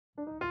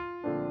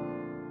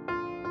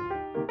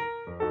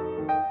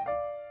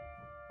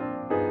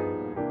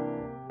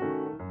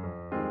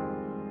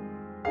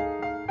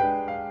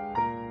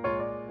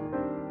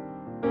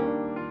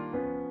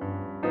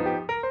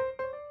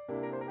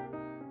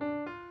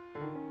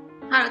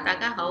Hello， 大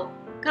家好，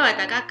今日為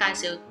大家介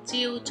紹椒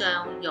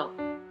醬肉，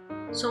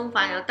餸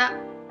飯又得，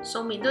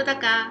餸麵都得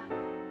㗎，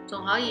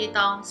仲可以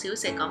當小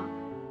食咁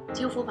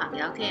招呼朋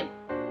友添。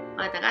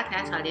我哋大家睇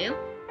下材料，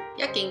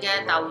一件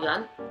嘅豆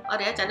潤，我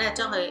哋一陣咧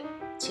將佢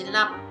切粒，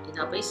然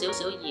後俾少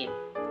少鹽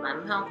同埋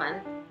五香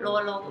粉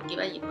撈一撈，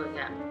醃一醃佢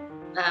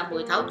嘅。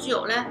梅頭豬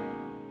肉咧，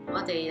我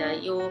哋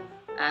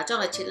要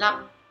將佢切粒，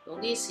用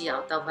啲豉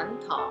油、豆粉、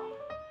糖、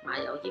麻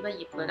油醃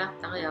一醃佢啦，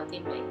等佢有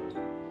啲味。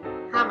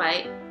蝦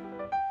米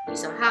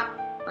20克，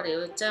我哋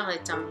要將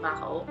佢浸發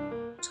好。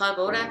菜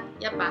脯咧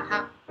100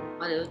克，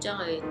我哋要將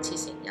佢切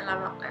成一粒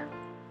粒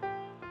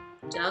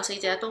嘅。仲有4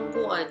隻冬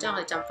菇，我哋將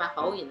佢浸發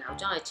好，然後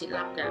將佢切粒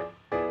嘅。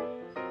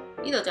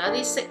呢度仲有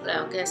啲適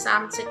量嘅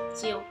三色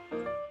椒，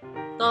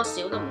多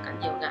少都唔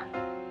緊要嘅。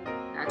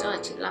將佢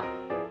切粒。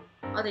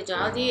我哋仲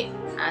有啲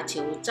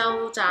潮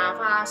州炸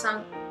花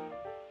生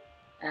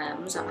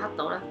，50克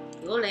到啦。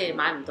如果你哋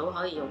買唔到，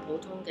可以用普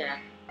通嘅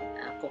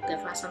焗嘅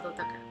花生都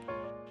得嘅。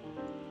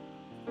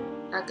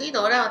呢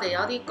度咧，我哋有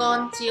啲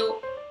乾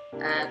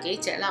椒幾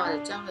隻啦，我哋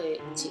將佢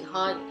切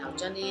開，然後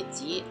將啲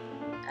籽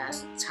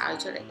炒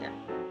出嚟嘅。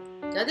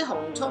有啲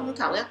紅葱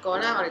頭1個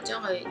啦，我哋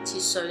將佢切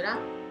碎啦。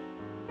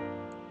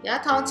有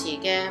1湯匙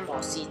嘅磨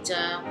豉醬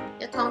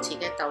，1湯匙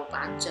嘅豆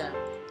瓣醬，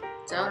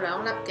仲有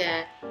2粒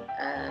嘅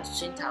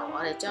蒜頭，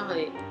我哋將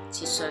佢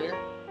切碎啦。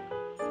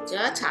仲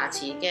有1茶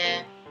匙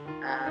嘅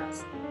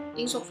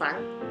鷹粟粉，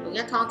用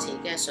1湯匙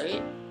嘅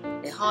水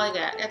嚟開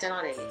嘅，一陣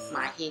我哋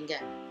埋芡嘅。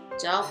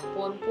仲有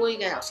半杯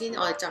嘅頭先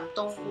我哋浸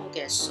冬菇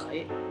嘅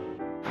水。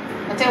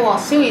隻鑊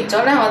燒熱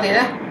咗咧，我哋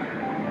咧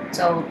就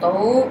倒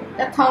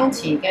1湯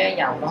匙嘅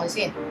油落去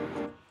先。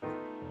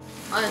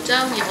我哋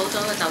將醃好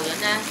咗嘅豆潤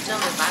咧，將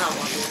佢擺落鑊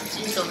度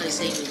煎到佢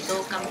4面都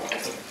金黃。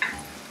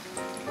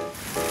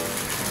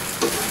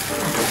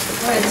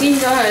我哋煎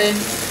咗佢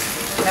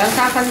2-3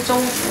分鐘，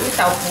啲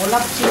豆腐粒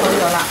煎好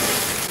咗啦。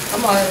咁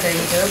我哋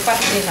就要畢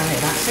啲上嚟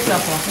啦，熄咗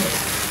火先。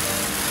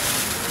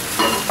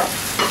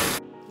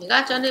而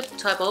家將啲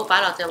菜脯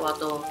擺落隻鑊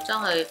度，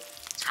將佢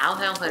炒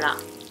香佢啦。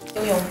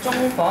要用中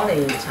火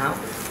嚟炒。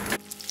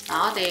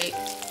我哋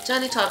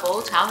將啲菜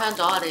脯炒香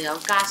咗，我哋又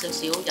加少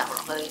少油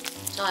落去，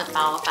將佢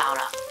爆一爆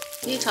啦。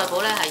呢啲菜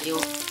脯咧係要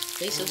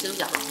俾少少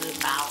油落去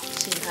爆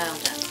先香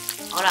嘅。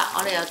好啦，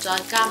我哋又再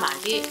加埋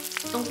啲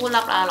冬菇粒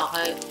啦落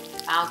去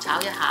爆炒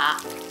一下，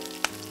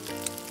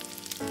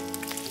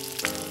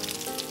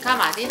加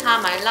埋啲蝦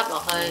米粒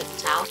落去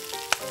炒。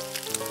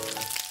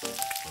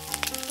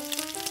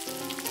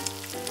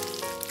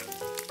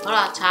好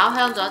啦，炒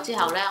香咗之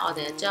後咧，我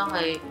哋就將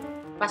佢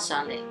畢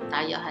上嚟，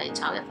大約係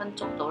炒1分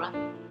鐘到啦。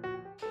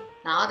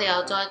我哋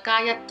又再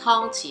加1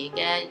湯匙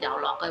嘅油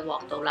落去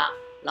鑊度啦，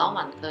撈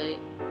勻佢，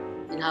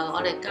然後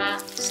我哋加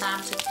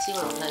3色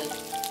椒落去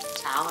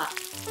炒啦，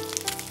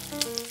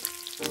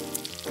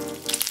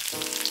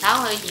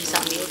炒佢20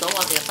秒到，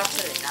我哋就畢出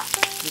嚟啦，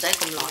唔使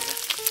咁耐嘅。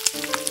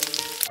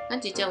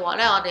跟住隻鑊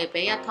咧，我哋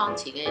俾1湯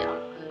匙嘅油落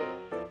去。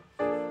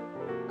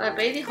我哋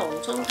俾啲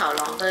紅葱頭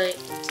落去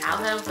炒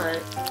香佢，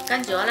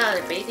跟住我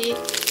哋俾啲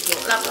肉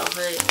粒落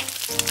去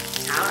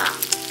炒啦。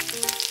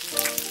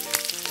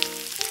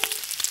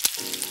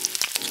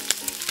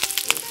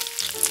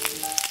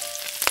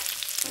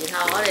然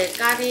後我哋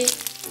加啲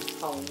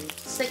紅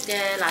色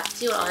嘅辣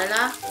椒落去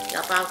啦，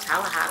又爆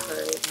炒下佢。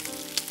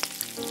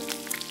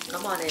咁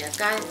我哋又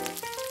加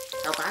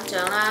豆瓣醬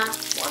啦、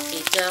磨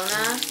豉醬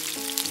啦，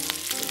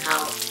然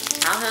後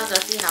炒香咗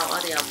之後，我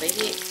哋又俾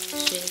啲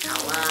蒜頭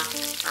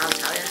爆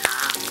炒一下，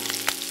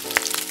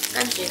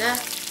跟住咧，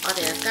我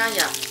哋又加入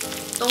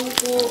冬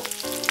菇、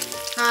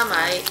蝦米、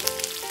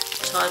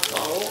菜脯、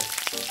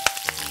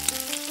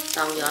豆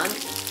潤，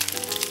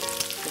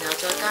然後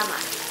再加埋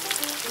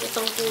啲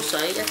冬菇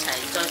水一齊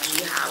再煮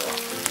下喎。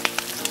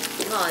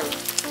咁我哋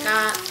加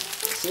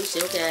少少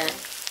嘅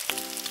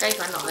雞粉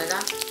落去啦，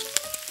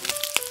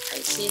提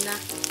鮮啦。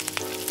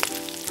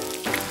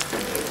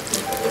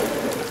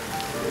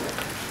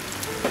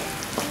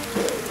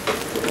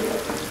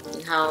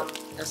然後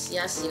就試一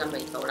試個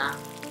味道啦。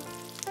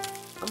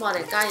咁我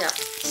哋加入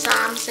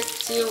3色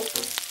椒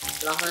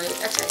落去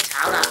一齊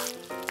炒啦。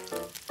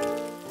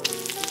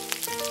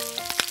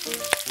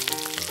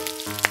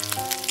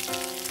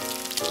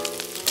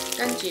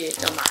跟住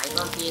就埋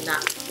個芡啦。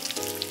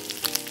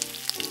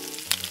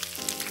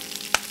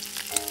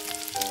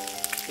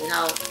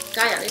然後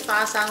加入啲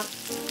花生，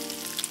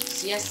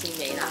試一試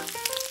味啦。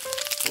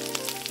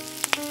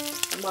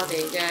咁我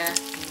哋嘅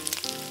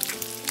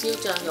椒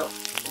醬肉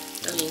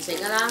就完成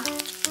㗎啦。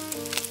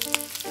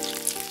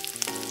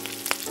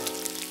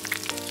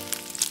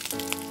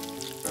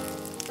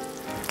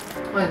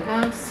我而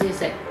家試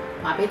食，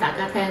話俾大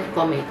家聽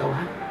個味道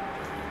嚇。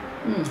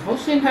好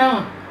鮮香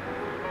啊！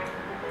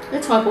啲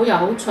菜脯又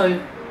好脆，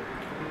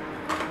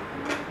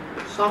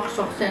嗦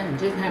嗦聲，唔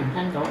知聽唔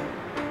聽到？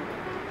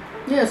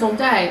呢個餸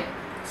真係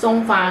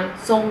餸飯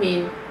餸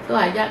麵都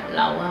係一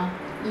流啊！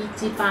一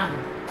之班，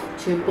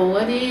全部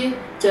嗰啲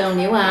醬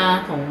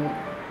料同呢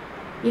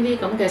啲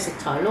咁嘅食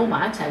材撈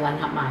埋一齊混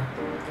合埋，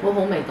好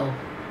好味道。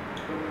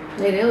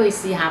你哋都可以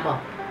試下噃。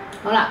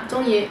好啦，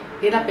鍾意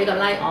記得俾個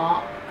like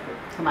我。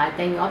同埋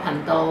訂閱我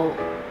頻道，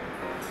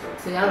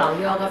仲有留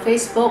意我嘅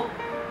Facebook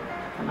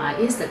同埋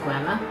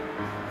Instagram 啊！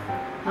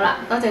好啦，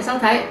多謝收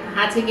睇，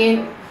下次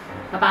見，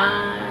拜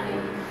拜。